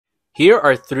Here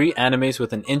are 3 animes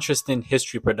with an interesting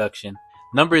history production.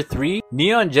 Number 3,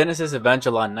 Neon Genesis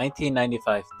Evangelion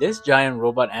 1995. This giant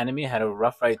robot anime had a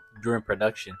rough ride during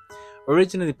production.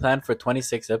 Originally planned for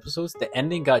 26 episodes, the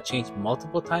ending got changed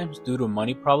multiple times due to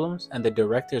money problems and the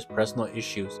director's personal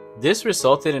issues. This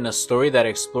resulted in a story that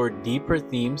explored deeper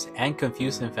themes and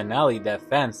confusing finale that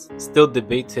fans still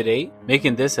debate today,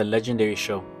 making this a legendary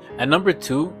show. At number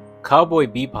 2, Cowboy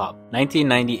Bebop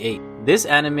 1998. This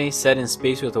anime, set in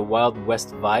space with a Wild West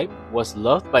vibe, was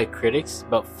loved by critics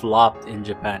but flopped in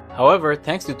Japan. However,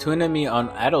 thanks to Toonami on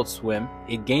Adult Swim,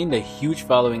 it gained a huge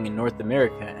following in North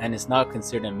America and is now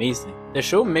considered amazing. The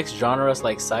show mixed genres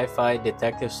like sci-fi,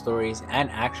 detective stories, and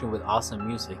action with awesome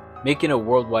music, making a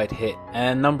worldwide hit.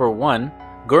 And number 1,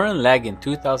 Gurren Lagann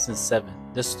 2007.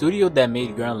 The studio that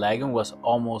made Gurren Lagann was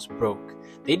almost broke.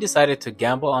 They decided to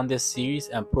gamble on this series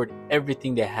and poured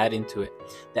everything they had into it.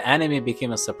 The anime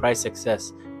became a surprise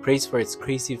success, praised for its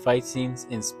crazy fight scenes,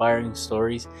 inspiring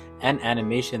stories, and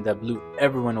animation that blew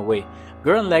everyone away.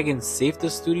 Gurren Lagann saved the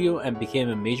studio and became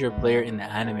a major player in the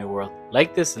anime world.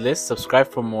 Like this list, subscribe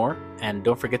for more, and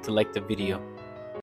don't forget to like the video.